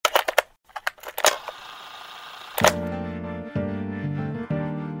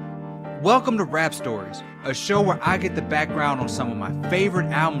Welcome to Rap Stories, a show where I get the background on some of my favorite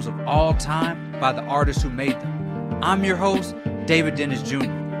albums of all time by the artists who made them. I'm your host, David Dennis Jr.,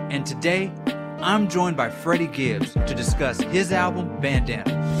 and today, I'm joined by Freddie Gibbs to discuss his album,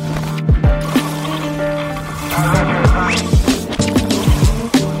 Bandana.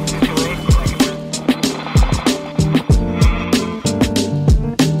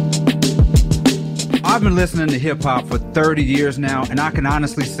 I've been listening to hip-hop for 30 years now, and I can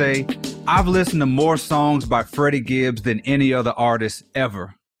honestly say I've listened to more songs by Freddie Gibbs than any other artist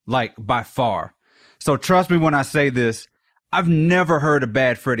ever, like by far. So trust me when I say this, I've never heard a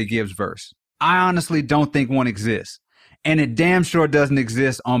bad Freddie Gibbs verse. I honestly don't think one exists, and it damn sure doesn't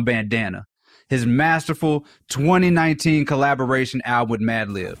exist on Bandana, his masterful 2019 collaboration album with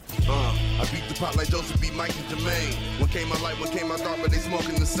Madlib. I beat the pot like Joseph beat Mike and Jermaine. One came my light, one came my dark, but they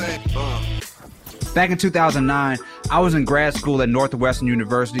smoking the same. Back in 2009, I was in grad school at Northwestern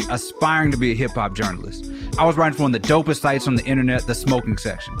University, aspiring to be a hip-hop journalist. I was writing for one of the dopest sites on the internet, The Smoking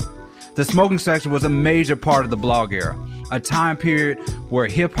Section. The Smoking Section was a major part of the blog era, a time period where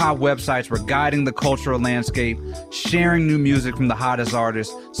hip-hop websites were guiding the cultural landscape, sharing new music from the hottest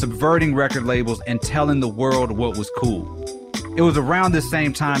artists, subverting record labels, and telling the world what was cool. It was around this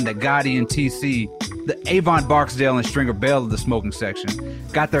same time that Gotti and TC, the Avon Barksdale and Stringer Bell of the Smoking Section,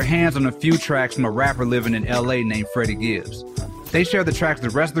 got their hands on a few tracks from a rapper living in LA named Freddie Gibbs. They shared the tracks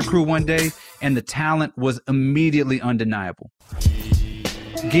with the rest of the crew one day, and the talent was immediately undeniable.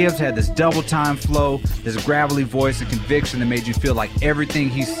 Gibbs had this double-time flow, this gravelly voice and conviction that made you feel like everything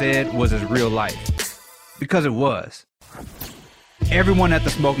he said was his real life. Because it was. Everyone at the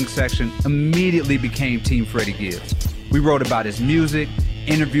Smoking Section immediately became Team Freddie Gibbs. We wrote about his music,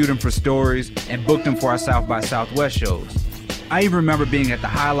 interviewed him for stories, and booked him for our South by Southwest shows. I even remember being at the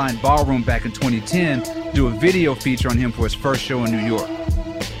Highline Ballroom back in 2010 to do a video feature on him for his first show in New York.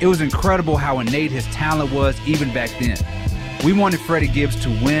 It was incredible how innate his talent was even back then. We wanted Freddie Gibbs to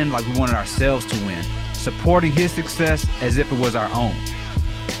win like we wanted ourselves to win, supporting his success as if it was our own.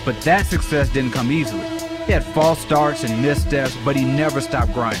 But that success didn't come easily. He had false starts and missteps, but he never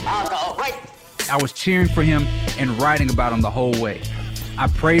stopped grinding. I was cheering for him and writing about him the whole way. I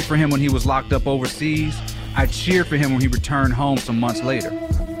prayed for him when he was locked up overseas. I cheered for him when he returned home some months later.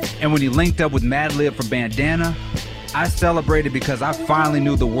 And when he linked up with Madlib for Bandana, I celebrated because I finally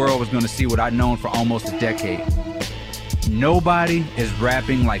knew the world was going to see what I'd known for almost a decade. Nobody is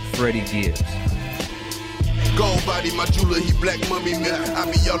rapping like Freddie Gibbs. Gold body, my jeweler, he black mummy me. I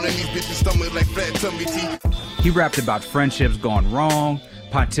be yelling at these bitches' stomach like flat tummy teeth. He rapped about friendships gone wrong,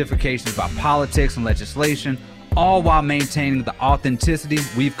 pontifications about politics and legislation, all while maintaining the authenticity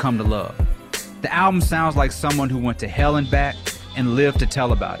we've come to love. The album sounds like someone who went to hell and back and lived to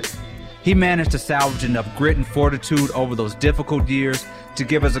tell about it. He managed to salvage enough grit and fortitude over those difficult years to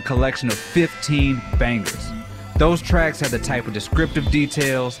give us a collection of 15 bangers. Those tracks had the type of descriptive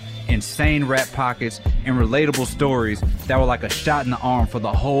details, insane rap pockets, and relatable stories that were like a shot in the arm for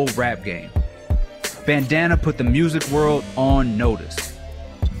the whole rap game. Bandana put the music world on notice.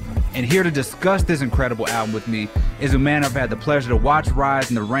 And here to discuss this incredible album with me is a man I've had the pleasure to watch rise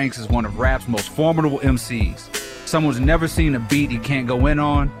in the ranks as one of rap's most formidable MCs. Someone who's never seen a beat he can't go in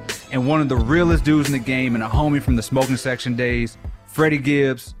on, and one of the realest dudes in the game and a homie from the Smoking Section days, Freddie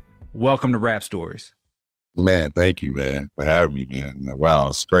Gibbs. Welcome to Rap Stories. Man, thank you, man, for having me, man. Wow,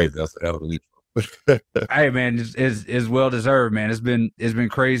 it's great. That's the hell of intro. Hey, man, it's well deserved, man. It's been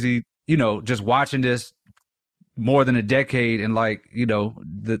crazy, just watching this more than a decade and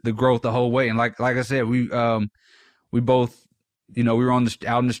the growth the whole way. And like I said, we both, we were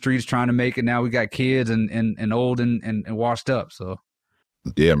out in the streets trying to make it. Now we got kids and old and washed up. So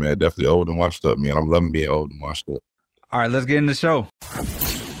yeah, man, definitely old and washed up, man. I'm loving being old and washed up. All right, let's get in the show.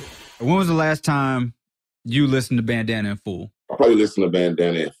 When was the last time you listened to Bandana in full? I probably listened to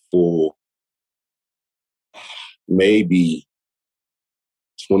Bandana in full maybe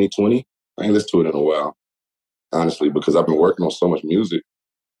 2020. I ain't listened to it in a while, honestly, because I've been working on so much music.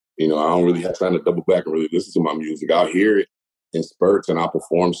 I don't really have time to double back and really listen to my music. I'll hear it in spurts and I'll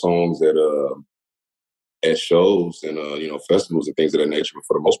perform songs at shows and, festivals and things of that nature. But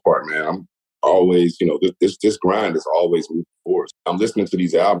for the most part, man, I'm always, this grind is always moving forward. I'm listening to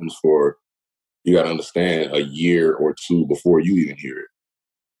these albums for, you got to understand, a year or two before you even hear it.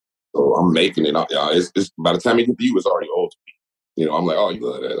 So I'm making it. It's by the time it gets to you, it's already old to me. I'm like, oh, you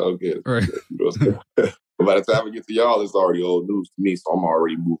love that? Okay. Right. But by the time it gets to y'all, it's already old news to me. So I'm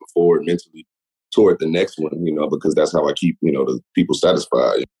already moving forward mentally toward the next one, because that's how I keep, the people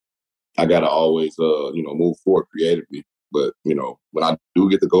satisfied. I got to always, move forward creatively. But, when I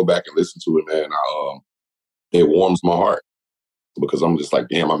do get to go back and listen to it, man, it warms my heart. because I'm just like,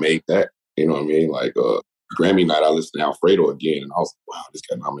 damn, I made that. You know what I mean? Like Grammy night, I listened to Alfredo again, and I was like, wow, this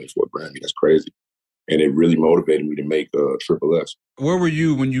got nominated for a Grammy. That's crazy. And it really motivated me to make Triple S. Where were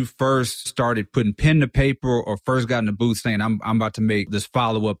you when you first started putting pen to paper or first got in the booth saying, I'm about to make this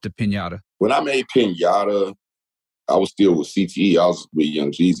follow-up to Pinata? When I made Pinata, I was still with CTE. I was with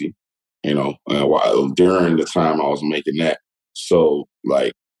Young Jeezy, you know, during the time I was making that. So,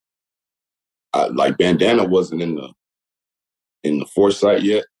 like Bandana wasn't in the foresight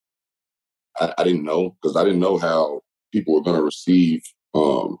yet. I didn't know, because I didn't know how people were going to receive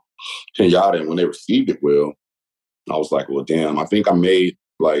Pinata. And when they received it well, I was like, well, damn, I think I made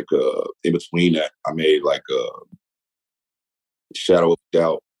like in between that, I made like Shadow of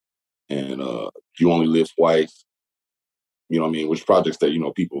Doubt and You Only Live Twice. You know what I mean? Which projects that, you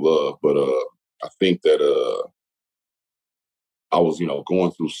know, people love. But I think that I was, you know,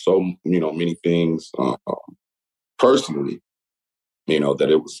 going through so, you know, many things personally, you know, that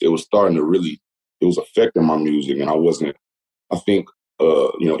it was starting to really, it was affecting my music. And I think,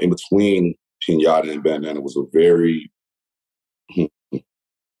 you know, in between Pinata and Bandana was a very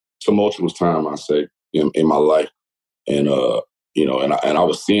tumultuous time, I say, in my life. And, you know, and I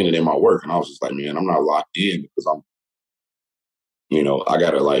was seeing it in my work, and I was just like, man, I'm not locked in, because I'm, you know, I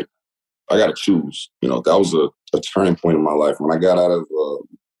gotta choose. You know, that was a turning point in my life. When I got out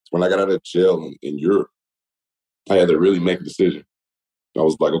of jail in Europe, I had to really make a decision. I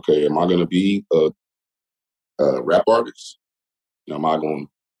was like, okay, am I going to be a rap artist? You know, am I going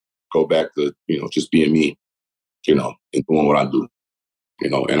to go back to, you know, just being me, you know, and doing what I do? You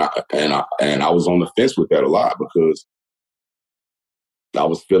know, and I was on the fence with that a lot, because I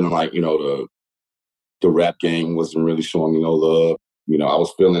was feeling like, you know, the rap game wasn't really showing me no love. You know, I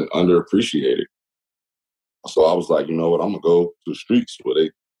was feeling underappreciated. So I was like, you know what, I'm going to go to the streets where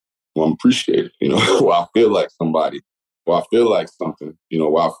I'm appreciated, you know, where I feel like somebody, where I feel like something, you know,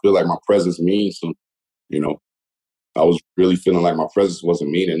 where I feel like my presence means something, you know. I was really feeling like my presence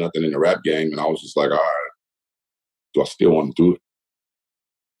wasn't meaning nothing in the rap game. And I was just like, all right, do I still want to do it?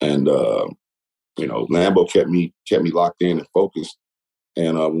 And, you know, Lambo kept me locked in and focused.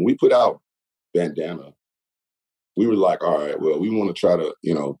 And when we put out Bandana, we were like, all right, well, we want to try to,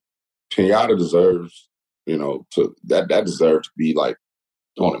 you know, Pinata deserves, you know, that deserves to be like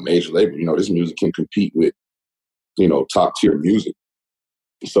on a major label. You know, this music can compete with, you know, top tier music.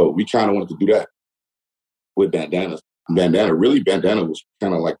 So we kind of wanted to do that with Bandana. Bandana was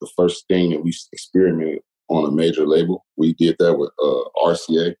kind of like the first thing that we experimented on a major label. We did that with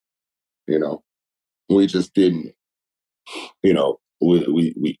RCA, you know. We just didn't, you know,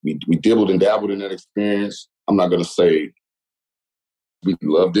 we dibbled and dabbled in that experience. I'm not going to say we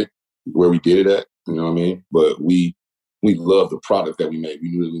loved it where we did it at, you know what I mean? But we loved the product that we made. We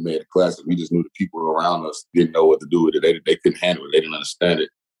knew that we made a classic. We just knew the people around us didn't know what to do with it. They couldn't handle it. They didn't understand it.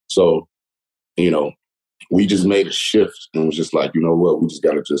 So, you know, we just made a shift and was just like, you know what, we just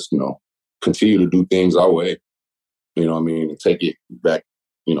got to just, you know, continue to do things our way, you know what I mean, and take it back,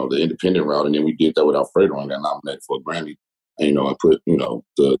 you know, the independent route. And then we did that with Alfredo and got nominated for a Grammy, and, you know, and put, you know,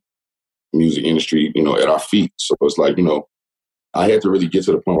 the music industry, you know, at our feet. So it's like, you know, I had to really get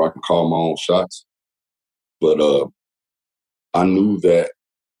to the point where I can call my own shots. But I knew that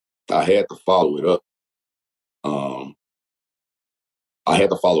I had to follow it up. I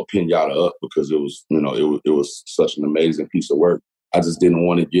had to follow Pinata up, because it was, you know, it was such an amazing piece of work. I just didn't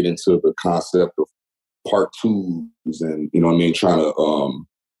want to get into the concept of part twos and, you know what I mean, trying to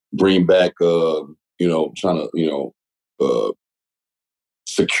bring back, you know, trying to, you know,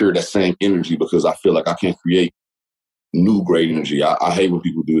 secure that same energy, because I feel like I can't create new great energy. I hate when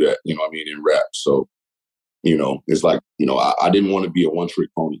people do that, you know what I mean, in rap. So, you know, it's like, you know, I didn't want to be a one-trick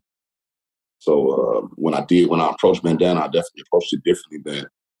pony. So when I approached Bandana, I definitely approached it differently than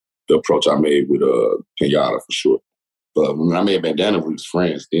the approach I made with Pinata, for sure. But when I made Bandana, we was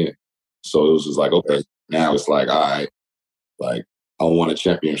friends then. So it was just like, okay, now it's like, all right, like, I won a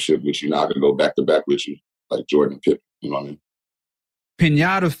championship with you. Now I can go back to back with you, like Jordan and Pippen, you know what I mean?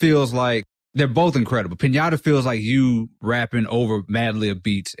 Pinata feels like, they're both incredible. Pinata feels like you rapping over Madlib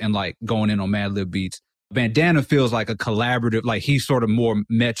beats and like going in on Madlib beats. Bandana feels like a collaborative, like he sort of more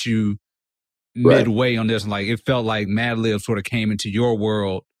met you midway on this. And like, it felt like Madlib sort of came into your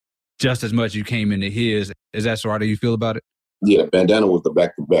world just as much as you came into his. Is that sort of how you feel about it? Yeah, Bandana was the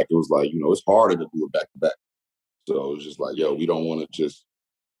back-to-back. It was like, you know, it's harder to do a back-to-back. So it was just like, yo, we don't want to just,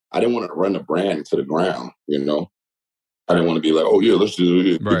 I didn't want to run the brand into the ground, you know? I didn't want to be like, oh yeah, let's do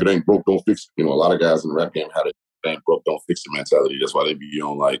it. Right. If it ain't broke, don't fix it. You know, a lot of guys in the rap game had it ain't broke, don't fix it mentality. That's why they be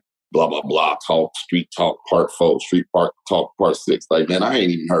on like blah, blah, blah, talk, street talk, part 4, street part talk, part 6. Like, man, I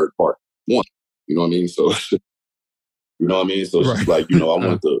ain't even heard part 1. You know what I mean? So You know what I mean? So it's just like, I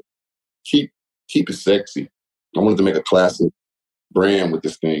wanted to keep it sexy. I wanted to make a classic brand with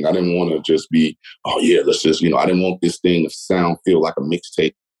this thing. I didn't want to just be, oh yeah, let's just, I didn't want this thing to feel like a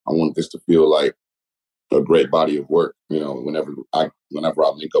mixtape. I wanted this to feel like a great body of work. Whenever I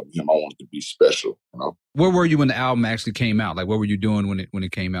link up with him, I want it to be special. Where were you when the album actually came out? Like, what were you doing when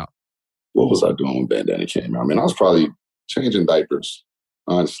it came out? What was I doing when Bandana came out? I mean, I was probably changing diapers,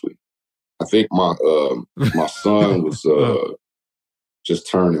 honestly. I think my son was just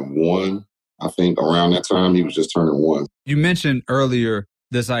turning 1. I think around that time he was just turning 1. You mentioned earlier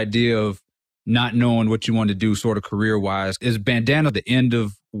this idea of not knowing what you want to do sort of career-wise. Is Bandana the end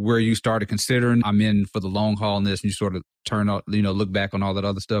of where you started considering I'm in for the long haul in this, and you sort of look back on all that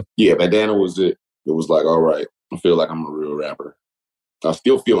other stuff? Yeah, Bandana was it. It was like, all right, I feel like I'm a real rapper. I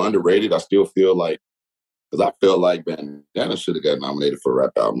still feel underrated. I still feel like, because I felt like Bandana should have got nominated for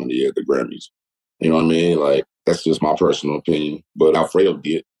Rap Album of the Year at the Grammys. You know what I mean? Like, that's just my personal opinion. But Alfredo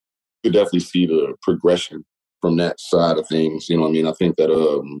did. You could definitely see the progression from that side of things. You know what I mean? I think that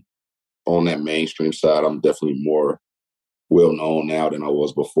on that mainstream side, I'm definitely more well-known now than I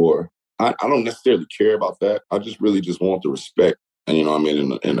was before. I don't necessarily care about that. I just really just want the respect and,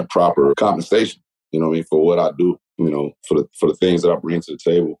 and the proper compensation, for what I do, for the things that I bring to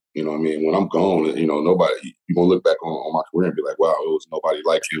the table. You know what I mean? When I'm gone, nobody, you're going to look back on my career and be like, wow, it was nobody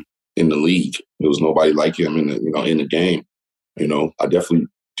like him in the league. It was nobody like him in the game. I definitely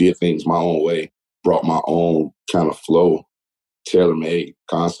did things my own way, brought my own kind of flow, tailor-made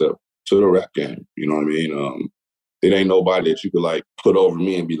concept to the rap game. You know what I mean? It ain't nobody that you could like put over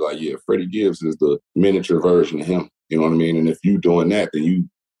me and be like, yeah, Freddie Gibbs is the miniature version of him. You know what I mean? And if you doing that, then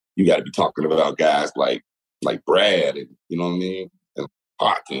you got to be talking about guys like Brad and, you know what I mean? And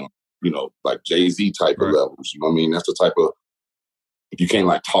Pac and, like Jay-Z type of levels. You know what I mean? That's the type of, if you can't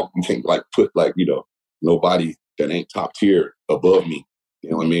like talk, you can't like put like, nobody that ain't top tier above me.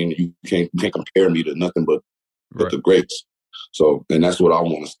 You know what I mean? You can't compare me to nothing but the greats. So, and that's what I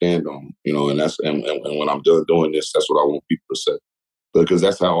want to stand on, and that's, and when I'm done doing this, that's what I want people to say, because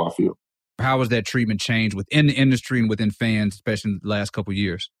that's how I feel. How has that treatment changed within the industry and within fans, especially in the last couple of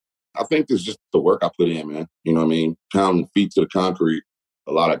years? I think it's just the work I put in, man. You know what I mean? Pounding feet to the concrete.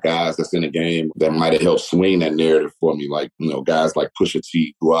 A lot of guys that's in the game that might have helped swing that narrative for me, like, guys like Pusha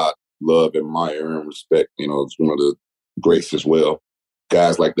T, who I love, admire, and respect. It's one of the greats as well.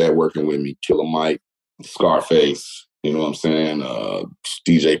 Guys like that working with me, Killer Mike, Scarface, you know what I'm saying?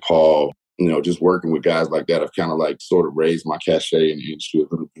 DJ Paul, just working with guys like that have kind of like sort of raised my cachet in the industry a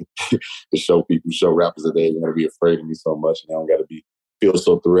little bit to show rappers that they ain't got to be afraid of me so much and they don't got to feel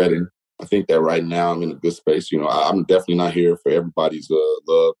so threatened. I think that right now I'm in a good space. I'm definitely not here for everybody's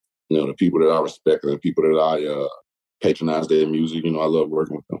love. The people that I respect and the people that I patronize their music, I love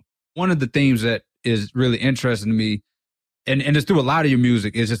working with them. One of the themes that is really interesting to me, and it's through a lot of your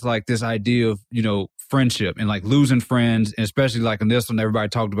music, is just like this idea of, friendship and like losing friends, and especially like in this one, everybody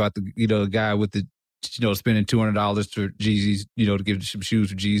talked about the guy with the, spending $200 for Jeezy's, to give some shoes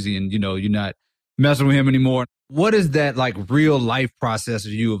for Jeezy, and, you're not messing with him anymore. What is that like real life process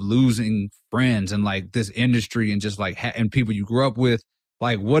of you of losing friends and like this industry and just like, and people you grew up with?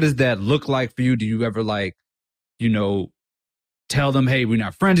 Like, what does that look like for you? Do you ever like, tell them, hey, we're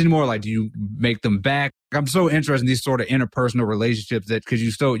not friends anymore? Like, do you make them back? I'm so interested in these sort of interpersonal relationships that, because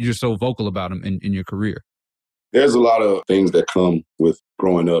you're so vocal about them in your career. There's a lot of things that come with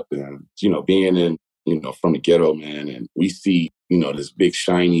growing up and, being in, from the ghetto, man. And we see, this big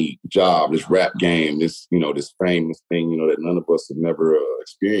shiny job, this rap game, this, this famous thing, that none of us have never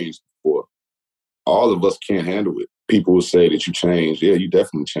experienced before. All of us can't handle it. People will say that you changed. Yeah, you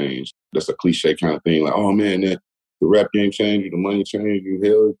definitely changed. That's a cliche kind of thing. Like, oh man, the rap game changed you, the money changed you.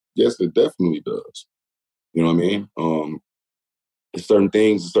 Hell, yes, it definitely does. You know what I mean? There's certain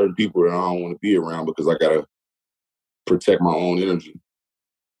things and certain people that I don't want to be around because I got to protect my own energy,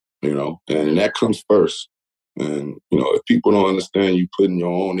 and that comes first. And, if people don't understand you putting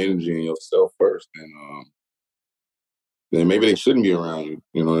your own energy and yourself first, then maybe they shouldn't be around you.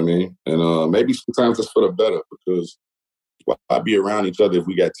 You know what I mean? And maybe sometimes it's for the better, because why be around each other if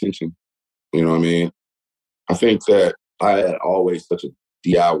we got tension? You know what I mean? I think that I had always such a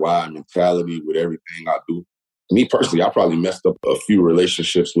DIY mentality with everything I do. Me personally, I probably messed up a few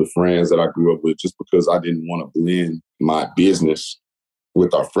relationships with friends that I grew up with just because I didn't want to blend my business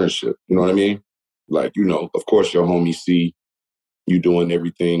with our friendship. You know what I mean? Like, of course your homies see you doing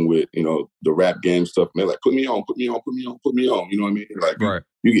everything with, the rap game stuff. And they're like, put me on, put me on, put me on, put me on. You know what I mean? Like,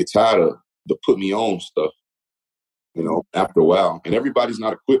 you get tired of the put me on stuff, after a while. And everybody's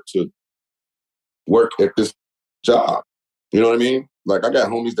not equipped to work at this job. You know what I mean? Like, I got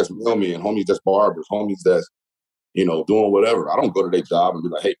homies that's mailmen, homies that's barbers, homies that's doing whatever. I don't go to their job and be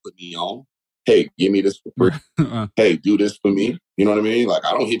like, hey, put me on. Hey, give me this for free. Hey, do this for me. You know what I mean? Like,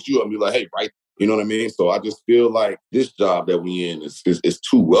 I don't hit you up and be like, hey, right. You know what I mean? So I just feel like this job that we in is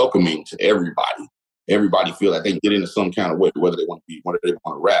too welcoming to everybody. Everybody feel like they get into some kind of way, whether they want to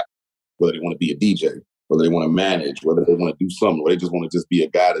rap, whether they want to be a DJ, whether they want to manage, whether they want to do something, or they just want to just be a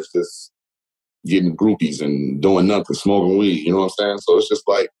guy that's just getting groupies and doing nothing, smoking weed. You know what I'm saying? So it's just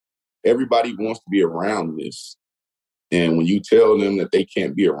like everybody wants to be around this. And when you tell them that they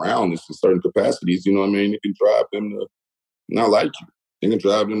can't be around this in certain capacities, you know what I mean? It can drive them to not like you. It can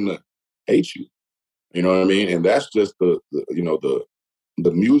drive them to hate you. You know what I mean? And that's just the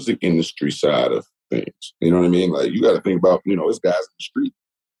music industry side of things. You know what I mean? Like, you got to think about, it's guys in the street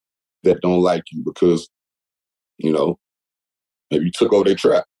that don't like you because, maybe you took over their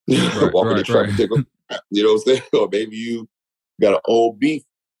trap. Walk in their trap and take over. You know what I'm saying? Or maybe you got an old beef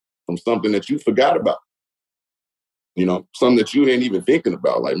from something that you forgot about. Something that you ain't even thinking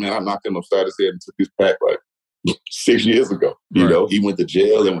about. Like, man, I knocked him upside his head and took his pack like 6 years ago. He went to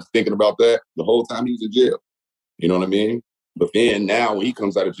jail and was thinking about that the whole time he was in jail. You know what I mean? But then now when he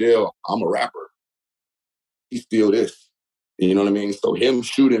comes out of jail, I'm a rapper. He's still this. You know what I mean? So him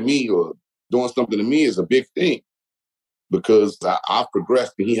shooting me or doing something to me is a big thing because I've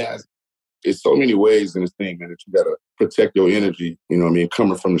progressed and he hasn't. There's so many ways in this thing, man, that you got to protect your energy, you know what I mean,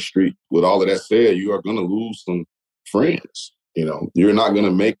 coming from the street. With all of that said, you are going to lose some friends. You're not going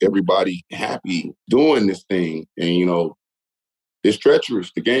to make everybody happy doing this thing. And, it's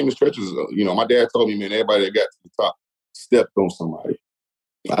treacherous. The game is treacherous. My dad told me, man, everybody that got to the top stepped on somebody.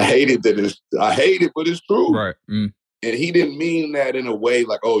 I hate it, but it's true. Right. Mm. And he didn't mean that in a way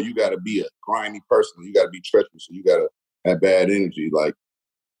like, oh, you got to be a grimy person. You got to be treacherous. You got to have bad energy. Like,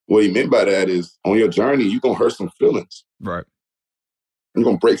 what he meant by that is on your journey, you're going to hurt some feelings. Right. You're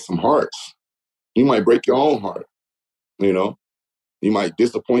going to break some hearts. You might break your own heart. You might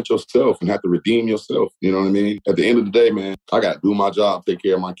disappoint yourself and have to redeem yourself. You know what I mean? At the end of the day, man, I got to do my job, take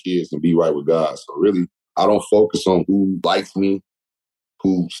care of my kids, and be right with God. So really, I don't focus on who likes me,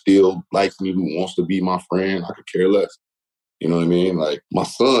 who still likes me, who wants to be my friend. I could care less. You know what I mean? Like, my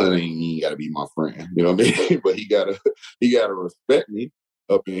son ain't got to be my friend. You know what I mean? But he gotta respect me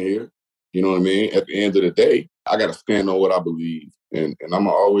up in here. You know what I mean? At the end of the day, I got to stand on what I believe. And I'm going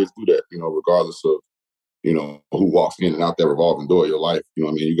to always do that, regardless of, who walks in and out that revolving door of your life. You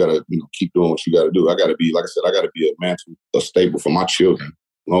know what I mean? You got to, keep doing what you got to do. I got to be, like I said, I got to be a mantle, a staple for my children.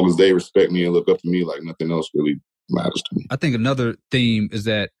 As long as they respect me and look up to me, like nothing else really matters to me. I think another theme is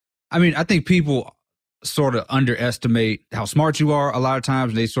that, I think people sort of underestimate how smart you are. A lot of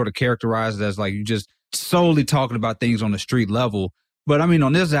times they sort of characterize it as like you just solely talking about things on the street level. But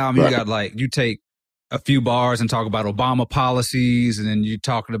on this album, you got like, you take a few bars and talk about Obama policies, and then you're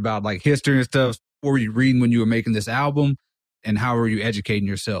talking about like history and stuff. What were you reading when you were making this album, and how were you educating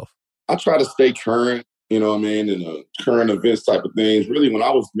yourself? I try to stay current, and current events type of things. Really, when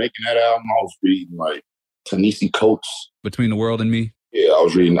I was making that album, I was reading like Ta-Nehisi Coates. Between the World and Me? Yeah,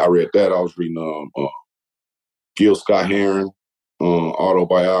 I read that. I was reading Gil Scott-Heron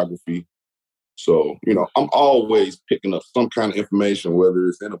autobiography. So, I'm always picking up some kind of information, whether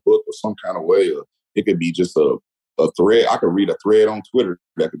it's in a book or some kind of way, or it could be just a thread. I could read a thread on Twitter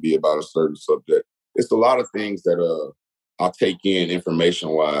that could be about a certain subject. It's a lot of things that I'll take in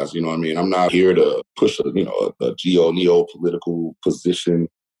information-wise. You know what I mean? I'm not here to push a neo-political position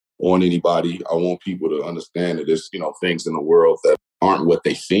on anybody. I want people to understand that there's, things in the world that aren't what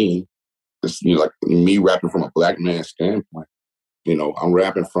they seem. It's, like me rapping from a black man's standpoint. I'm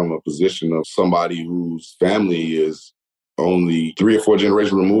rapping from a position of somebody whose family is only 3 or 4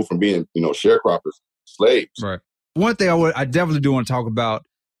 generations removed from being, sharecroppers, slaves. Right. One thing I definitely do want to talk about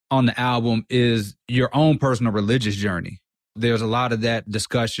on the album is your own personal religious journey. There's a lot of that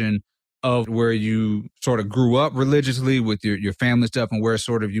discussion of where you sort of grew up religiously with your family stuff and where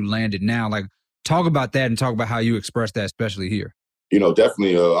sort of you landed now. Like, talk about that and talk about how you express that, especially here.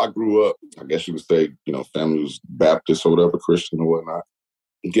 Definitely, I grew up, I guess you would say, family was Baptist or whatever, Christian or whatnot.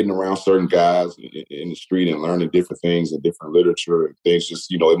 Getting around certain guys in the street and learning different things and different literature and things just,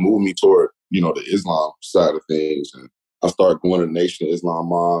 it moved me toward, the Islam side of things. And I started going to the Nation of Islam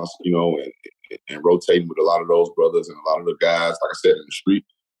Mosque, and rotating with a lot of those brothers and a lot of the guys, like I said, in the street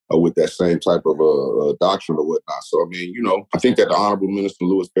with that same type of doctrine or whatnot. So, I think that the Honorable Minister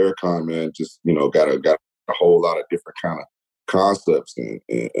Louis Farrakhan, man, just, got a whole lot of different kind of concepts. And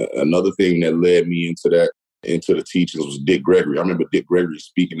another thing that led me into the teachings was Dick Gregory. I remember Dick Gregory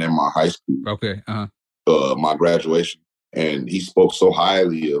speaking in my high school. Okay. My graduation. And he spoke so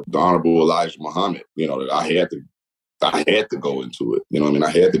highly of the Honorable Elijah Muhammad, that I had to go into it. I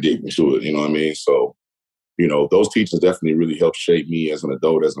had to dig into it. So you know, those teachers definitely really helped shape me as an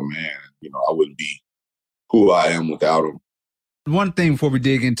adult, as a man. You know, I wouldn't be who I am without them. One thing before we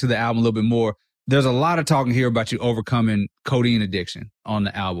dig into the album a little bit more, there's a lot of talking here about you overcoming codeine addiction on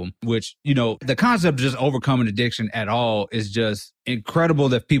the album, which, you know, the concept of just overcoming addiction at all is just incredible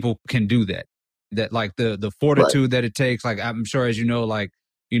that people can do that. That like the fortitude that it takes. Like, I'm sure, as you know, like,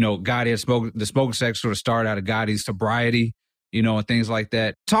 you know, Gotti had the smoking sex sort of started out of Gotti's sobriety, you know, and things like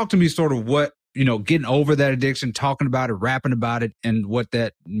that. Talk to me sort of what, you know, getting over that addiction, talking about it, rapping about it, and what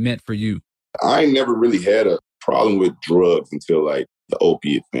that meant for you. I never really had a problem with drugs until like the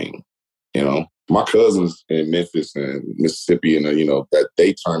opiate thing. You know, my cousins in Memphis and Mississippi, and you know, that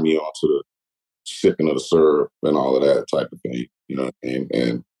they turned me on to the sipping of the syrup and all of that type of thing. You know,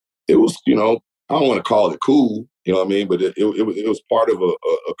 and it was, you know, I don't want to call it cool, you know what I mean, but it was part of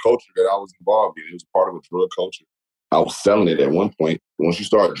a culture that I was involved in. It was part of a drug culture. I was selling it at one point. Once you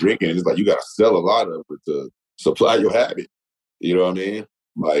start drinking, it's like you got to sell a lot of it to supply your habit. You know what I mean?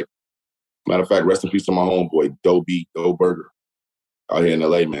 Like, matter of fact, rest in peace to my homeboy, Doe Burger, out here in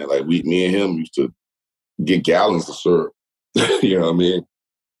LA, man. Like, me and him used to get gallons of syrup, you know what I mean?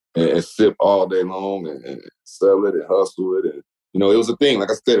 And sip all day long and sell it and hustle it. And, you know, it was a thing.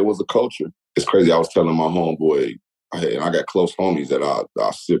 Like I said, it was a culture. It's crazy. I was telling my homeboy, I got close homies that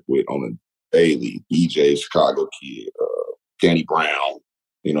I sip with on a daily. EJ, Chicago Kid, Danny Brown.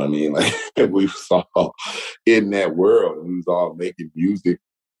 You know what I mean? Like, we was all in that world, and we was all making music.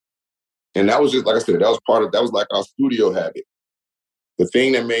 And that was just, like I said, that was like our studio habit. The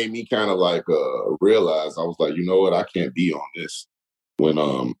thing that made me kind of like realize, I was like, you know what, I can't be on this. When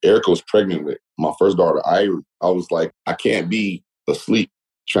Erica was pregnant with my first daughter, I was like, I can't be asleep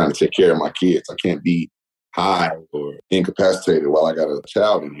trying to take care of my kids. I can't be high or incapacitated while I got a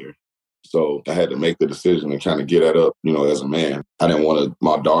child in here. So I had to make the decision and kind of get that up, you know, as a man. I didn't want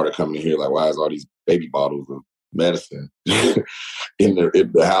my daughter coming in here like, why is all these baby bottles of medicine in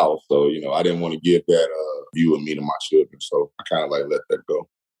the house? So, you know, I didn't want to give that view of me to my children. So I kind of like let that go.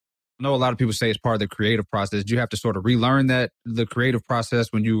 I know a lot of people say it's part of the creative process. Did you have to sort of relearn the creative process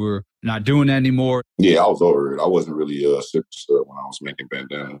when you were not doing that anymore? Yeah, I was over it. I wasn't really sipping syrup when I was making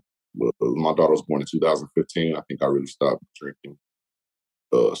Bandana. But my daughter was born in 2015. I think I really stopped drinking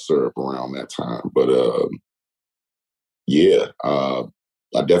syrup around that time. But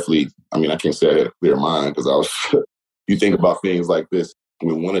I definitely, I mean, I can't say I had a clear mind because I was, you think about things like this,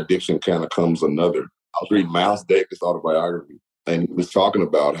 when one addiction kind of comes another. I was reading Miles Davis' autobiography, and he was talking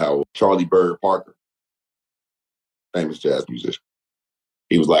about how Charlie Bird Parker, famous jazz musician,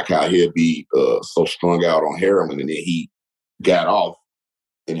 he was like how he'd be so strung out on heroin, and then he got off.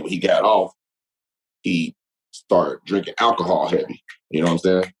 And when he got off, he started drinking alcohol heavy. You know what I'm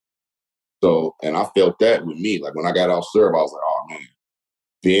saying? So, and I felt that with me. Like when I got off syrup, I was like, oh man.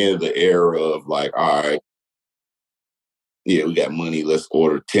 Then the era of like, all right, yeah, we got money. Let's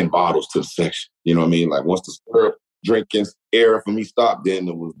order 10 bottles to the section. You know what I mean? Like once the syrup drinking era for me stopped, then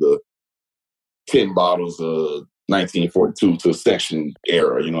it was the 10 bottles of 1942 to the section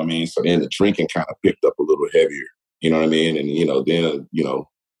era. You know what I mean? So then the drinking kind of picked up a little heavier. You know what I mean? And, you know, then, you know,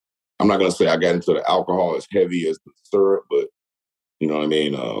 I'm not going to say I got into the alcohol as heavy as the syrup, but, you know what I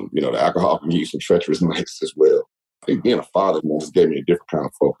mean? You know, the alcohol can give you some treacherous nights as well. I think being a father just gave me a different kind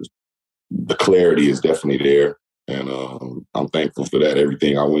of focus. The clarity is definitely there. And I'm thankful for that.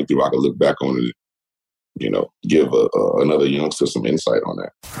 Everything I went through, I could look back on it, you know, give another youngster some insight on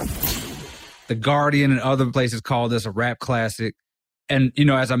that. The Guardian and other places call this a rap classic. And, you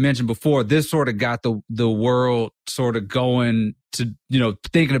know, as I mentioned before, this sort of got the world sort of going to, you know,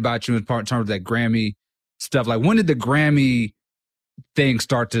 thinking about you in terms of that Grammy stuff. Like, when did the Grammy thing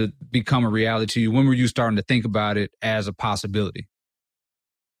start to become a reality to you? When were you starting to think about it as a possibility?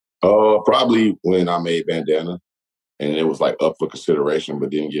 Probably when I made Bandana and it was like up for consideration, but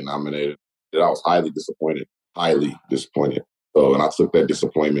didn't get nominated. I was highly disappointed. So, and I took that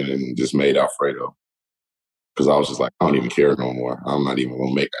disappointment and just made Alfredo. Because I was just like, I don't even care no more. I'm not even going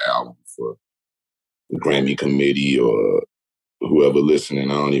to make an album for the Grammy committee or whoever listening.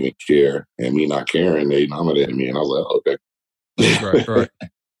 I don't even care. And me not caring, they nominated me. And I was like, okay. Right.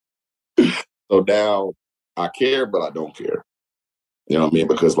 So now I care, but I don't care. You know what I mean?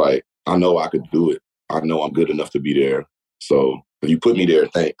 Because like, I know I could do it. I know I'm good enough to be there. So if you put me there,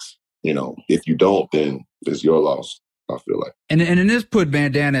 thanks. You know, if you don't, then it's your loss. I feel like. And in this put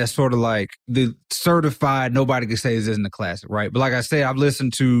Bandana as sort of like the certified, nobody can say this isn't a classic, right? But like I said, I've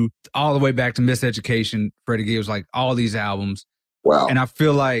listened to all the way back to Miseducation, Freddie Gibbs, like all these albums. Wow. And I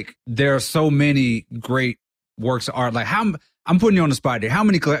feel like there are so many great works of art. Like I'm putting you on the spot here. How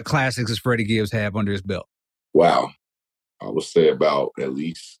many classics does Freddie Gibbs have under his belt? Wow. I would say about at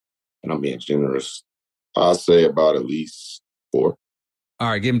least, and I'm being generous, I'll say about at least 4. All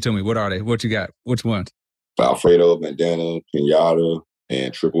right, give them to me. What are they? What you got? Which ones? Alfredo, Bandana, Kenyatta,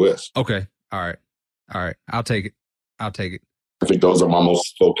 and Triple S. Okay. All right. I'll take it. I think those are my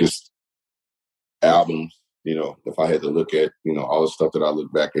most focused albums. You know, if I had to look at, you know, all the stuff that I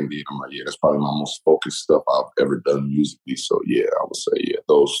look back and did, I'm like, yeah, that's probably my most focused stuff I've ever done musically. So yeah, I would say, yeah,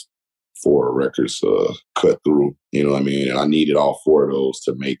 those 4 records cut through, you know what I mean? And I needed all 4 of those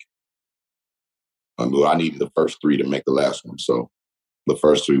to make, I needed the first 3 to make the last one. So the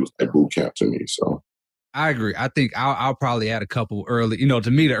first 3 was like boot camp to me. So I agree. I think I'll probably add a couple early, you know, to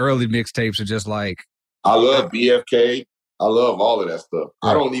me, the early mixtapes are just like. I love BFK. I love all of that stuff.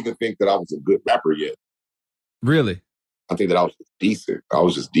 Right. I don't even think that I was a good rapper yet. Really? I think that I was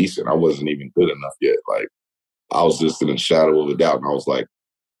just decent. I wasn't even good enough yet. Like, I was just in the shadow of a doubt. And I was like,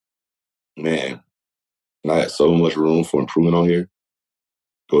 man, I had so much room for improvement on here.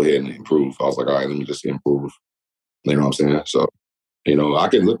 Go ahead and improve. I was like, all right, let me just improve. You know what I'm saying? So, you know, I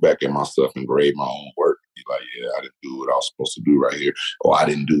can look back at my stuff and grade my own work and be like, yeah, I didn't do what I was supposed to do right here. Or I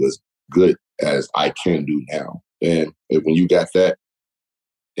didn't do as good as I can do now. And when you got that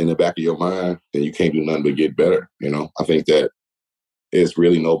in the back of your mind, then you can't do nothing but get better. You know, I think that it's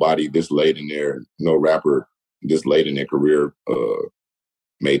really nobody this late in their, no rapper this late in their career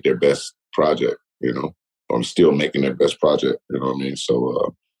made their best project, you know, or still making their best project, you know what I mean?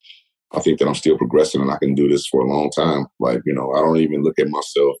 So I think that I'm still progressing and I can do this for a long time. Like, you know, I don't even look at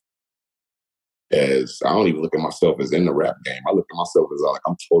myself as in the rap game. I look at myself as like,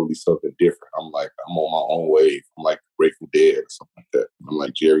 I'm totally something different. I'm like, I'm on my own wave. I'm like Grateful Dead or something like that. I'm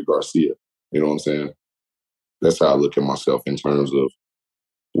like Jerry Garcia. You know what I'm saying? That's how I look at myself in terms of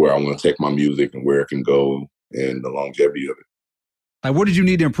where I want to take my music and where it can go and the longevity of it. Like, what did you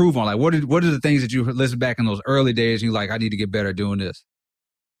need to improve on? Like, what are the things that you listen back in those early days and you're like, I need to get better at doing this?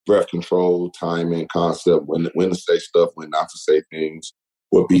 Breath control, timing, concept, when to say stuff, when not to say things,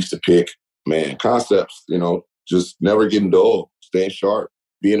 what beats to pick. Man, concepts, you know, just never getting dull, staying sharp,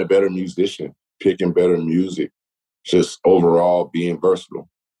 being a better musician, picking better music, just overall being versatile.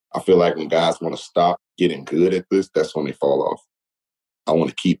 I feel like when guys want to stop getting good at this, that's when they fall off. I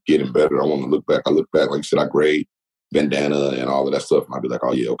want to keep getting better. I want to look back. I look back, like you said, I grade Bandana and all of that stuff, and I'd be like,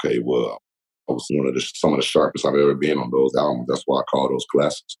 oh, yeah, okay, well, I was some of the sharpest I've ever been on those albums. That's why I call those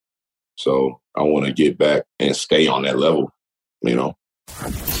classics. So I want to get back and stay on that level, you know?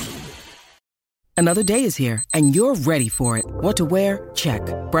 Another day is here, and you're ready for it. What to wear? Check.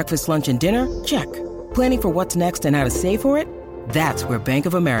 Breakfast, lunch, and dinner? Check. Planning for what's next and how to save for it? That's where Bank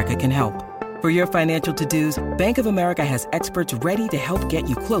of America can help. For your financial to-dos, Bank of America has experts ready to help get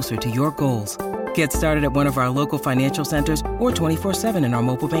you closer to your goals. Get started at one of our local financial centers or 24/7 in our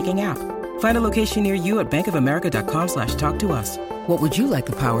mobile banking app. Find a location near you at bankofamerica.com/talktous. What would you like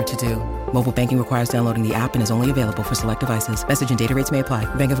the power to do? Mobile banking requires downloading the app and is only available for select devices. Message and data rates may apply.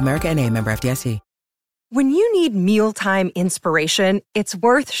 Bank of America N.A., member FDIC. When you need mealtime inspiration, it's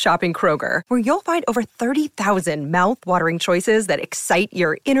worth shopping Kroger, where you'll find over 30,000 mouth-watering choices that excite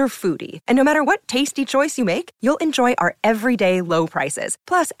your inner foodie. And no matter what tasty choice you make, you'll enjoy our everyday low prices,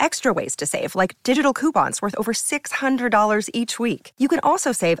 plus extra ways to save, like digital coupons worth over $600 each week. You can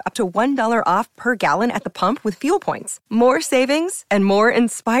also save up to $1 off per gallon at the pump with fuel points. More savings and more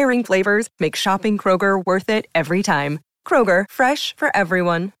inspiring flavors make shopping Kroger worth it every time. Kroger, fresh for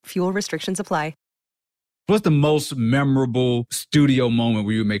everyone. Fuel restrictions apply. What's the most memorable studio moment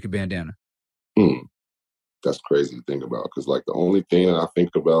where you make a Bandana? That's crazy to think about, because like the only thing that I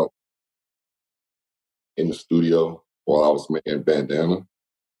think about in the studio while I was making Bandana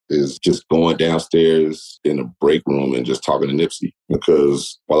is just going downstairs in the break room and just talking to Nipsey,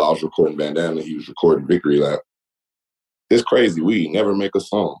 because while I was recording Bandana, he was recording Victory Lap. It's crazy. We never make a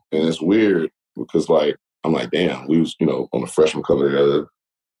song. And it's weird because like, I'm like, damn, we was, you know, on the freshman cover together.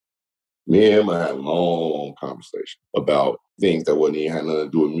 Me and him had a long conversation about things that wouldn't even have nothing to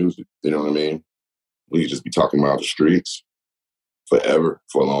do with music. You know what I mean? We could just be talking about the streets forever,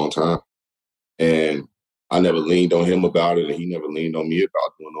 for a long time. And I never leaned on him about it, and he never leaned on me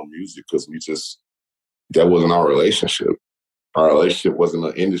about doing no music, because that wasn't our relationship. Our relationship wasn't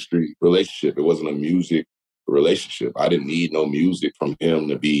an industry relationship. It wasn't a music relationship. I didn't need no music from him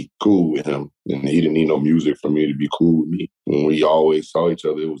to be cool with him, and he didn't need no music from me to be cool with me. When we always saw each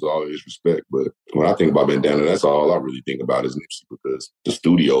other, it was always respect. But when I think about Bandana, that's all I really think about is Nipsey, because the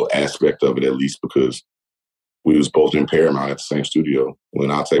studio aspect of it, at least, because we was both in Paramount at the same studio.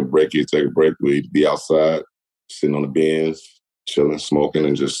 When I take a break, he'd take a break. We'd be outside, sitting on the bench, chilling, smoking,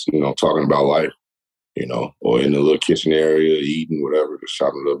 and just, you know, talking about life, you know, or in the little kitchen area, eating, whatever, just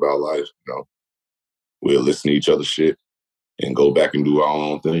shouting about life, you know. We'll listen to each other's shit and go back and do our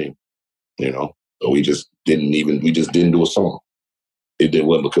own thing, you know. So we just didn't do a song. It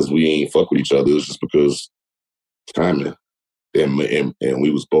wasn't because we ain't fuck with each other. It was just because timing. And we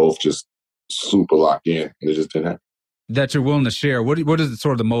was both just super locked in, and it just didn't happen. That you're willing to share. What is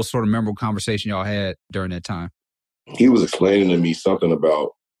the most memorable conversation y'all had during that time? He was explaining to me something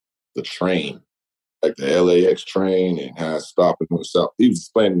about the train, like the LAX train, and how it stopped in the South. He was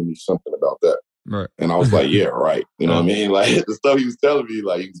explaining to me something about that. Right. And I was like, yeah, right. You know what I mean? Like the stuff he was telling me,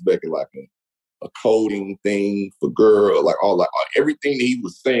 like he was making like a coding thing for girl, like everything that he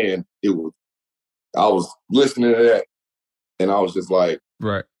was saying, I was listening to that, and I was just like,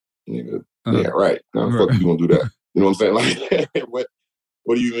 right, nigga, yeah, right. How the fuck you gonna do that? You know what I'm saying? Like,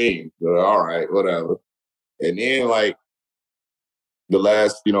 what do you mean? All right, whatever. And then like the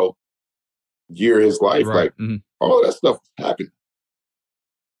last, year of his life, right. like all that stuff happened,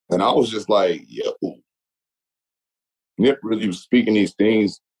 and I was just like, yo, Nip really was speaking these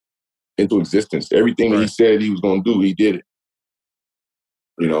things into existence. Everything that he said he was gonna do, he did it.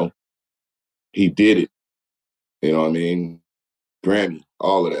 He did it. You know what I mean? Grammy,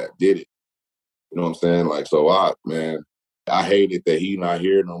 all of that, did it. You know what I'm saying? Like, so I hated that he not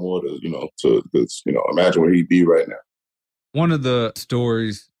here no more to imagine where he'd be right now. One of the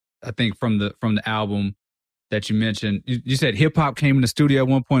stories, I think, from the album that you mentioned, you said hip hop came in the studio at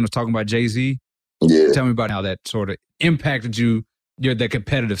one point, was talking about Jay-Z. Yeah. Tell me about how that sort of impacted you, the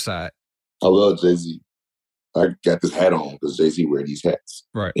competitive side. I love Jay-Z. I got this hat on because Jay-Z wear these hats.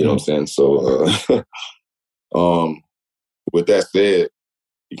 Right. You know what I'm saying? So, with that said,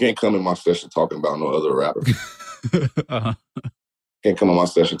 you can't come in my session talking about no other rapper. Can't come in my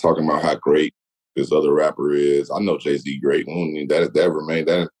session talking about how great this other rapper is. I know Jay-Z great.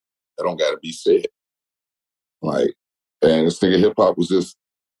 That don't got to be said. Like, and this nigga hip hop was just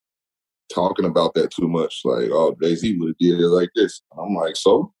talking about that too much. Like, oh, Jay-Z would have did it like this. I'm like,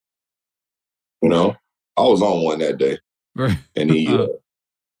 so, I was on one that day, and he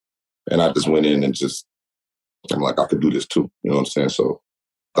and I just went in and I'm like, I could do this too. You know what I'm saying? So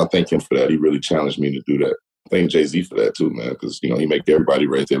I thank him for that. He really challenged me to do that. I thank Jay-Z for that too, man, because he make everybody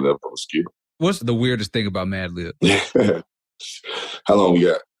raise their level of skill. What's the weirdest thing about Mad Lib? How long we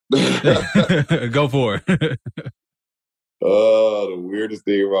got? Go for it. The weirdest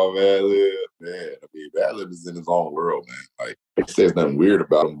thing about Mad Lib, man. I mean, Mad Lib is in his own world, man. Like, they say there's nothing weird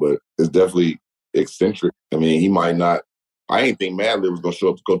about him, but it's definitely eccentric. I mean, he might not. I ain't think Mad Lib was gonna show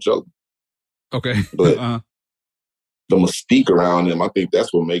up to Coachella. Okay, but the mystique around him, I think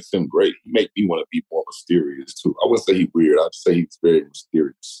that's what makes him great. He make me want to be more mysterious too. I wouldn't say he's weird. I'd say he's very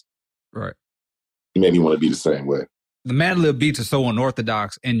mysterious. Right. He made me want to be the same way. The Mad Lib beats are so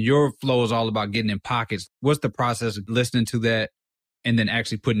unorthodox, and your flow is all about getting in pockets. What's the process of listening to that and then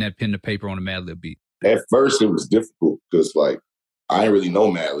actually putting that pen to paper on a Mad Lib beat? At first, it was difficult because, like, I didn't really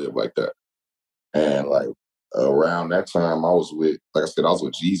know Mad Lib like that. And, like, around that time, I was with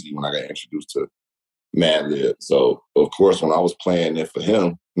Jeezy when I got introduced to Mad Lib. So, of course, when I was playing it for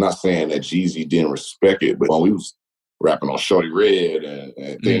him, not saying that Jeezy didn't respect it, but when we was rapping on Shorty Red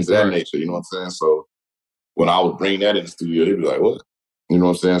and things of that nature, you know what I'm saying? So when I would bring that in the studio, he'd be like, what? You know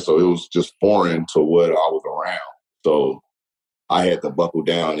what I'm saying? So it was just foreign to what I was around. So I had to buckle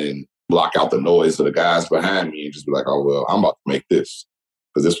down and block out the noise of the guys behind me and just be like, oh, well, I'm about to make this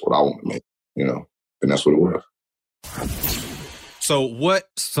because this is what I want to make, and that's what it was. So what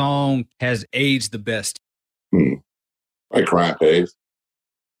song has aged the best? Like Crime Pays.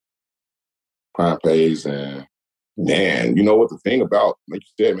 Crime Pays, and man, you know what the thing about, like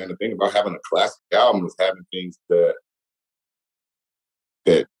you said, man, the thing about having a classic album is having things that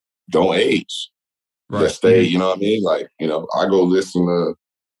don't age. Right. That stay, you know what I mean? Like, I go listen to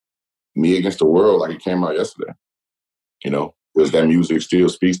Me Against the World like it came out yesterday. Because that music still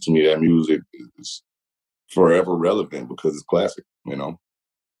speaks to me. That music is forever relevant because it's classic, I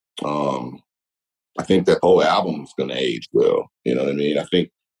think that whole album is going to age well. You know what I mean? I think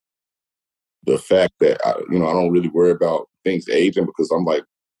the fact that, I don't really worry about things aging because I'm like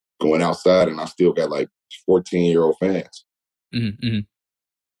going outside and I still got like 14-year-old fans. Mm-hmm.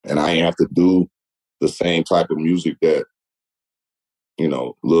 And I ain't have to do the same type of music that,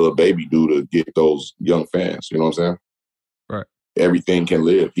 Lil Baby do to get those young fans. You know what I'm saying? Right. Everything can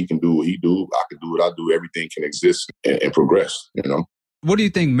live. He can do what he do. I can do what I do. Everything can exist and progress, What do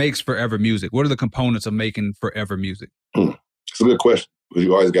you think makes forever music? What are the components of making forever music? It's a good question because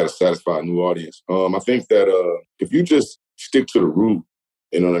you always got to satisfy a new audience. I think that if you just stick to the root,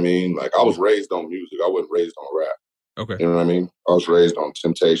 you know what I mean? Like, I was raised on music. I wasn't raised on rap. Okay. You know what I mean? I was raised on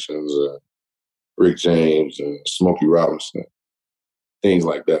Temptations, Rick James, and Smokey Robinson, things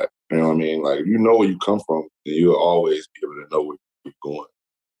like that. You know what I mean? Like, you know where you come from, and you'll always be able to know where you're going.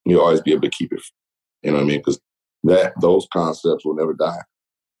 You'll always be able to keep it You know what I mean? Because those concepts will never die.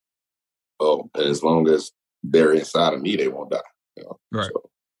 Oh, and as long as they're inside of me, they won't die. You know? Right. So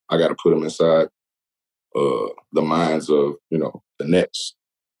I got to put them inside the minds of, you know, the next,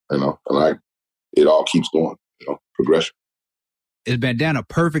 you know, and it all keeps going, you know, progression. Is Bandana a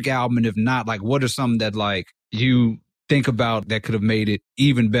perfect album? And if not, like, what are some that like you think about that could have made it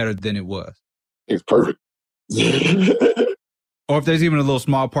even better than it was? It's perfect. Or if there's even a little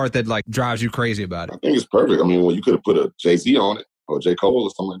small part that like drives you crazy about it. I think it's perfect. I mean, well, you could have put a Jay-Z on it or J. Cole or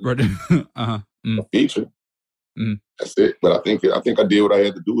something like that. Uh-huh. A feature. That's it. But I think I did what I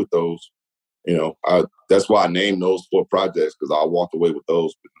had to do with those. You know, that's why I named those 4 projects, because I walked away with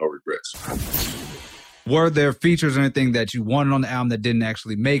those with no regrets. Were there features or anything that you wanted on the album that didn't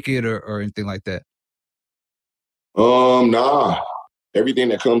actually make it or anything like that? Nah. Everything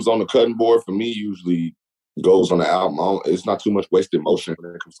that comes on the cutting board for me usually goes on the album. It's not too much wasted motion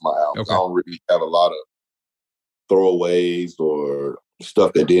when it comes to my albums. Okay. I don't really have a lot of throwaways or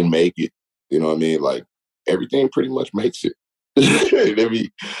stuff that didn't make it. You know what I mean? Like, everything pretty much makes it.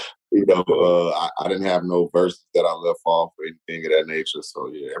 You know, I didn't have no verses that I left off or anything of that nature. So,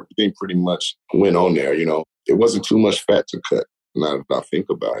 yeah, everything pretty much went on there, you know. It wasn't too much fat to cut, now that I think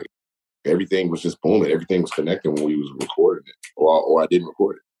about it. Everything was just booming. Everything was connecting when we was recording it, or I didn't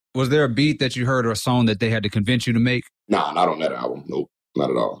record it. Was there a beat that you heard or a song that they had to convince you to make? Nah, not on that album. Nope, not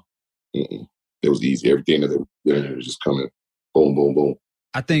at all. Mm-mm. It was easy. Everything that they were was just coming, boom, boom, boom.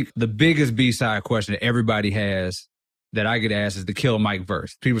 I think the biggest B-side question that everybody has that I get asked is the Killer Mike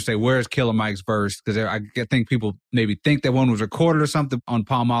verse. People say, where's Killer Mike's verse? Because I think people maybe think that one was recorded or something on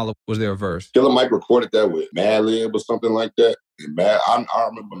Palmolive. Was there a verse? Killer Mike recorded that with Madlib or something like that. And I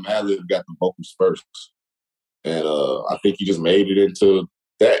remember Madlib got the vocals first. And I think he just made it into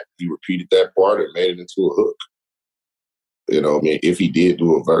that. He repeated that part and made it into a hook. You know, I mean, if he did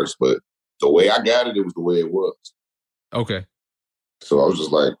do a verse. But the way I got it, it was the way it was. Okay. So I was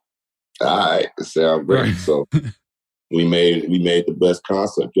just like, all right, it sounds great. Right. So we made the best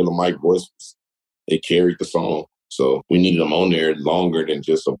concept. Killer Mike voice, it carried the song. So we needed him on there longer than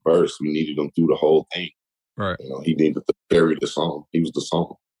just a verse. We needed him through the whole thing. Right. You know, he needed to carry the song. He was the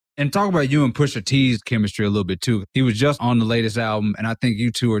song. And talk about you and Pusha T's chemistry a little bit too. He was just on the latest album, and I think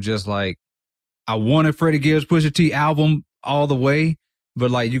you two are just like, I wanted Freddie Gibbs Pusha T album all the way,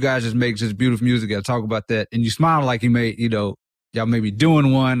 but like you guys just make just beautiful music. I talk about that, and you smile like you may, you know, y'all may be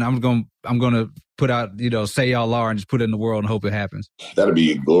doing one. I'm gonna put out, you know, say y'all are and just put it in the world and hope it happens. That'd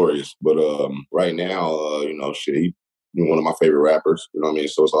be glorious. But right now, you know, shit, he's one of my favorite rappers. You know what I mean?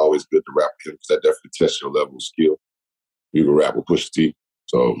 So it's always good to rap with him because that definitely tests your level of skill. You can rap with Pusha T.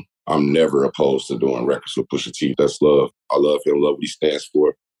 So I'm never opposed to doing records with Pusha T. That's love. I love him, love what he stands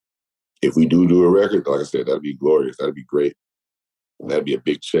for. If we do a record, like I said, that'd be glorious. That'd be great. And that'd be a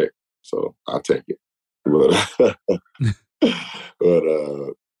big check. So I'll take it. But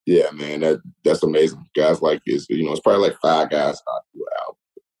yeah, man, that's amazing. Guys like this, you know, it's probably like 5 guys I do an album.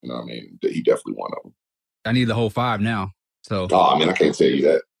 You know what I mean? He definitely one of them. I need the whole 5 now. So I mean, I can't tell you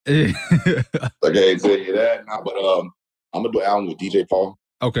that. I can't tell you that. Nah, but I'm gonna do an album with DJ Paul.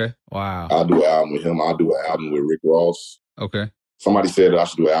 Okay. Wow. I'll do an album with him. I'll do an album with Rick Ross. Okay. Somebody said I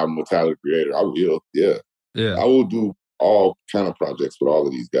should do an album with Tyler, the Creator. I will. Yeah. Yeah. I will do all kind of projects with all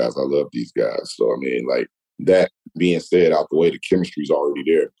of these guys. I love these guys. So I mean, like, that being said, out the way, the chemistry's already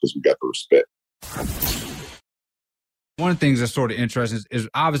there because we got the respect. One of the things that's sort of interesting is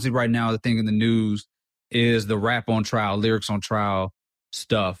obviously right now the thing in the news is the rap on trial, lyrics on trial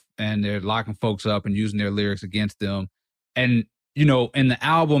stuff. And they're locking folks up and using their lyrics against them. And, you know, in the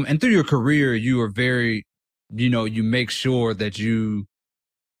album and through your career, you are very, you know, you make sure that you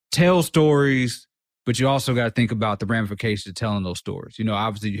tell stories, but you also got to think about the ramifications of telling those stories. You know,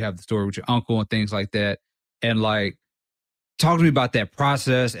 obviously you have the story with your uncle and things like that. And like, talk to me about that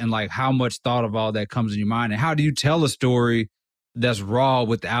process and like how much thought of all that comes in your mind and how do you tell a story that's raw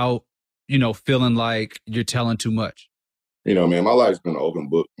without, you know, feeling like you're telling too much? You know, man, my life's been an open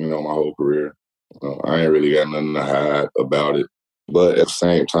book, you know, my whole career. I ain't really got nothing to hide about it. But at the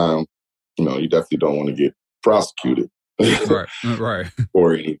same time, you know, you definitely don't want to get prosecuted. Right.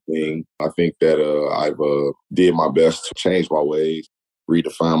 Or anything. I think that I've did my best to change my ways,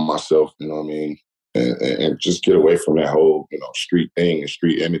 redefine myself, you know what I mean? And just get away from that whole, you know, street thing and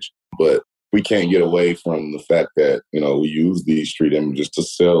street image. But we can't get away from the fact that, you know, we use these street images to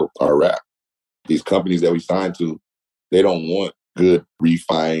sell our rap. These companies that we sign to, they don't want good,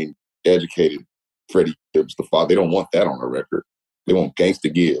 refined, educated Freddie Gibbs, the father. They don't want that on the record. They want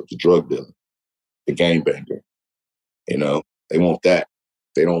Gangsta Gibbs, the drug dealer, the gangbanger. You know, they want that.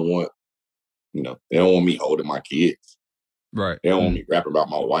 They don't want, you know, they don't want me holding my kids. Right. They don't want me rapping about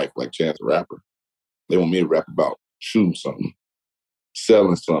my wife like Chance the Rapper. They want me to rap about shooting something,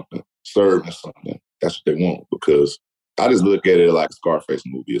 selling something, serving something. That's what they want, because I just look at it like a Scarface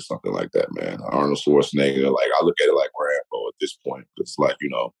movie or something like that, man. Arnold Schwarzenegger, like I look at it like Rambo at this point. It's like,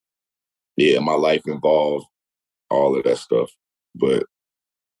 yeah, my life involved all of that stuff. But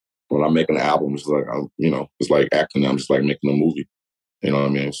when I'm making an album, it's like, it's like acting. I'm just like making a movie. You know what I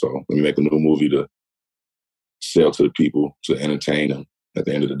mean? So let me make a new movie to sell to the people, to entertain them. At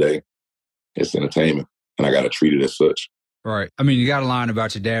the end of the day, it's entertainment, and I got to treat it as such. Right. I mean, you got a line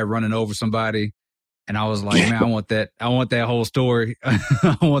about your dad running over somebody, and I was like, man, I want that whole story.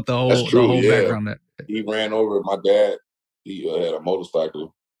 I want the whole background. That he ran over my dad. He had a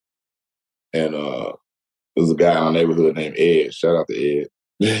motorcycle, and there was a guy in our neighborhood named Ed. Shout out to Ed.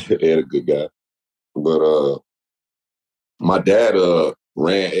 Ed, a good guy. But my dad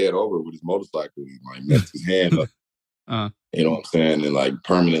ran Ed over with his motorcycle. He like messed his hand up. You know what I'm saying? And like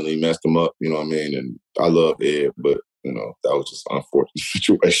permanently messed him up. You know what I mean? And I love Ed, but that was just an unfortunate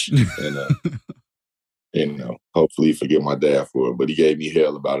situation. And hopefully forgive my dad for it. But he gave me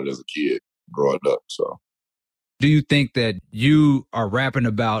hell about it as a kid growing up. So, do you think that you are rapping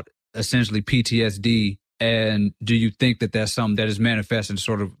about essentially PTSD? And do you think that that's something that is manifesting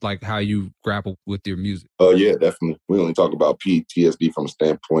sort of like how you grapple with your music? Yeah, definitely. We only talk about PTSD from a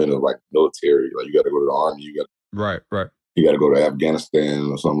standpoint of like military. Like you got to go to the army. Right. You got to go to Afghanistan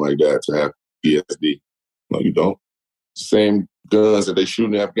or something like that to have PTSD. No, you don't. Same guns that they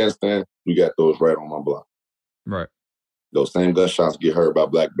shoot in Afghanistan, we got those right on my block. Right. Those same gunshots get heard by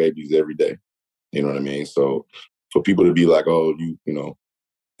black babies every day. You know what I mean? So for people to be like, oh,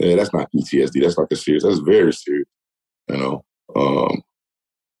 yeah, that's not PTSD. That's not that serious. That's very serious.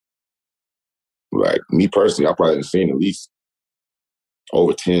 Like me personally, I probably have seen at least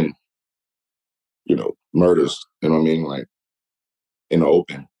over 10, murders, you know what I mean? Like in the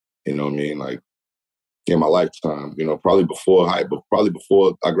open, you know what I mean? Like in my lifetime, probably before I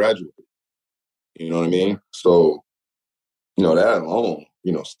graduated, you know what I mean? So, that alone,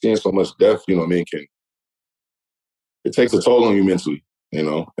 seeing so much death, you know what I mean, it takes a toll on you mentally.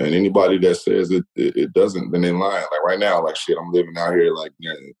 And anybody that says it doesn't, then they're lying. Like right now, like shit, I'm living out here like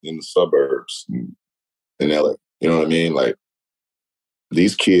in the suburbs in LA. You know what I mean? Like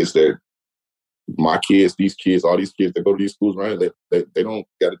these kids all these kids that go to these schools, right? They don't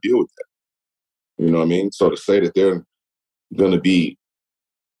got to deal with that. You know what I mean? So to say that they're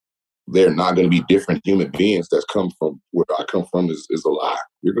not going to be different human beings that's come from where I come from is a lie.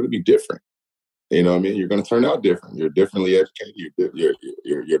 You're going to be different. You know what I mean? You're going to turn out different. You're differently educated.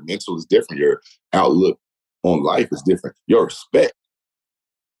 Your mental is different. Your outlook on life is different. Your respect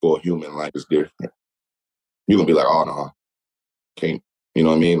for a human life is different. You're going to be like, oh, no, can't. You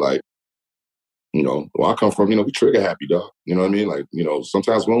know what I mean? Like, where I come from, we trigger happy, dog. You know what I mean? Like,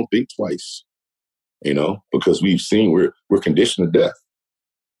 sometimes we don't think twice, because we've seen we're conditioned to death.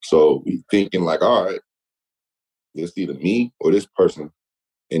 So we thinking like, all right, it's either me or this person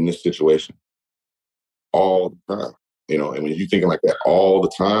in this situation. All the time, and when you're thinking like that all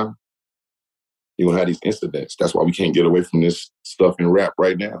the time, you're gonna have these incidents. That's why we can't get away from this stuff in rap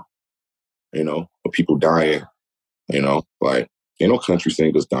right now, of people dying, like ain't no country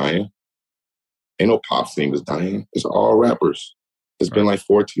singers dying, ain't no pop singers dying. It's all rappers. It's been like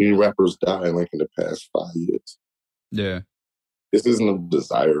 14 rappers dying like in the past 5 years. Yeah. This isn't a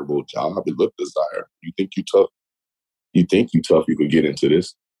desirable job. It looked desirable. You think you tough, you could get into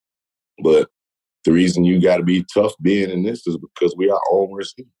this, but the reason you got to be tough being in this is because we are all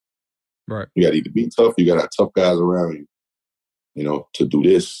worse. Right. You got to either be tough, you got to have tough guys around you, to do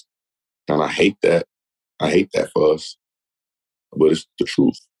this. And I hate that. I hate that for us. But it's the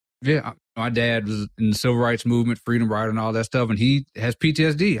truth. Yeah. My dad was in the civil rights movement, freedom rider and all that stuff. And he has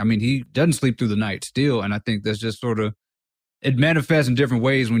PTSD. I mean, he doesn't sleep through the night still. And I think that's just sort of, it manifests in different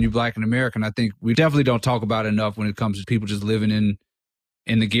ways when you're Black and American. I think we definitely don't talk about it enough when it comes to people just living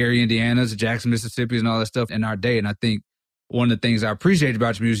in the Gary, Indianas, Jackson, Mississippi, and all that stuff in our day. And I think one of the things I appreciate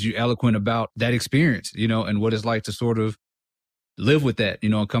about your music, you're eloquent about that experience, and what it's like to sort of live with that,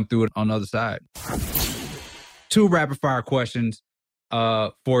 and come through it on the other side. 2 rapid fire questions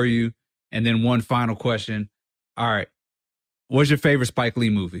for you, and then 1 final question. All right. What's your favorite Spike Lee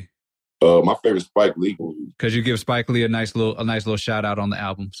movie? My favorite Spike Lee movie. Because you give Spike Lee a nice little shout out on the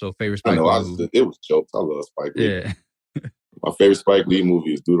album. So favorite Spike Lee movie. It was jokes. I love Spike Lee. Yeah. My favorite Spike Lee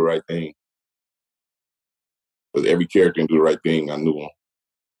movie is Do the Right Thing. Because every character in Do the Right Thing, I knew him.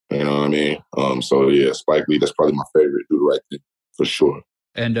 You know what I mean? So yeah, Spike Lee, that's probably my favorite, Do the Right Thing, for sure.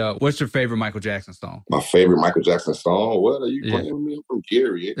 And what's your favorite Michael Jackson song? My favorite Michael Jackson song? What are you playing with me? I'm from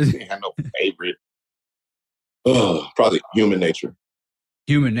Gary. It didn't have no favorite. Probably Human Nature.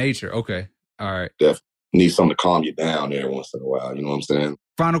 Human Nature, okay. All right. Definitely need something to calm you down every once in a while. You know what I'm saying?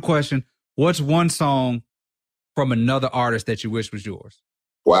 Final question. What's one song from another artist that you wish was yours?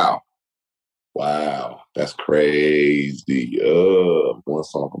 Wow. That's crazy. One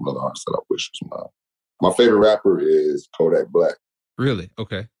song from another artist that I wish was mine. My favorite rapper is Kodak Black. Really?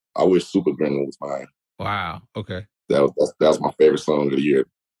 Okay. I wish Super Gremlin was mine. Wow. Okay. That was my favorite song of the year.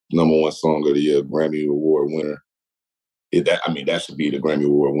 #1 song of the year, Grammy Award winner. That should be the Grammy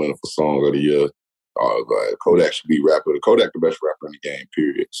Award winner for Song of the Year. Kodak should be rapper. Kodak the best rapper in the game,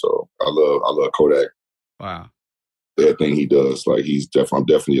 period. So I love Kodak. Wow. Everything he does, like I'm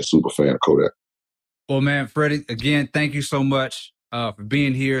definitely a super fan of Kodak. Well, man, Freddie, again, thank you so much for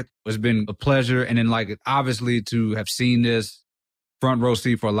being here. It's been a pleasure. And then obviously to have seen this front row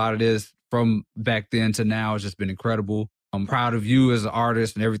seat for a lot of this from back then to now has just been incredible. I'm proud of you as an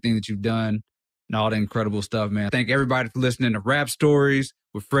artist and everything that you've done and all the incredible stuff, man. Thank everybody for listening to Rap Stories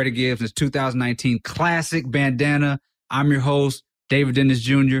with Freddie Gibbs, his 2019 classic Bandana. I'm your host, David Dennis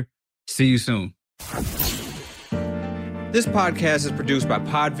Jr. See you soon. This podcast is produced by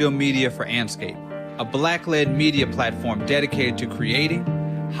Podville Media for Andscape, a Black-led media platform dedicated to creating,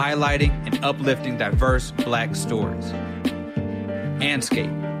 highlighting, and uplifting diverse Black stories.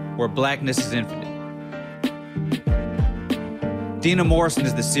 Andscape, where Blackness is infinite. Dina Morrison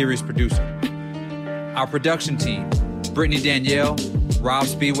is the series producer. Our production team, Brittany Danielle, Rob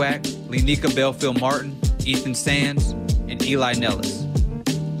Spiewak, Lenika Belfield-Martin, Ethan Sands, and Eli Nellis.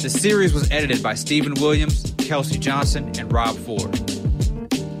 The series was edited by Stephen Williams, Kelsey Johnson, and Rob Ford.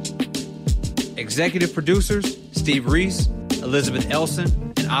 Executive producers, Steve Reese, Elizabeth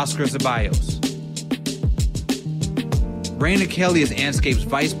Elson, and Oscar Zabayos. Raina Kelly is Andscape's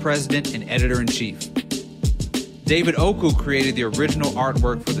Vice President and Editor-in-Chief. David Oku created the original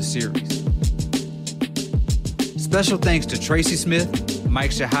artwork for the series. Special thanks to Tracy Smith,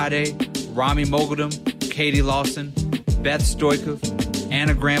 Mike Shahade, Rami Moguldam, Katie Lawson, Beth Stoikov,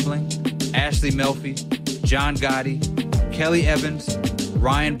 Anna Grambling, Ashley Melfi, John Gotti, Kelly Evans,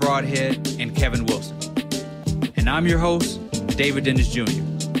 Ryan Broadhead, and Kevin Wilson. And I'm your host, David Dennis Jr.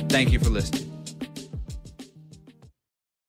 Thank you for listening.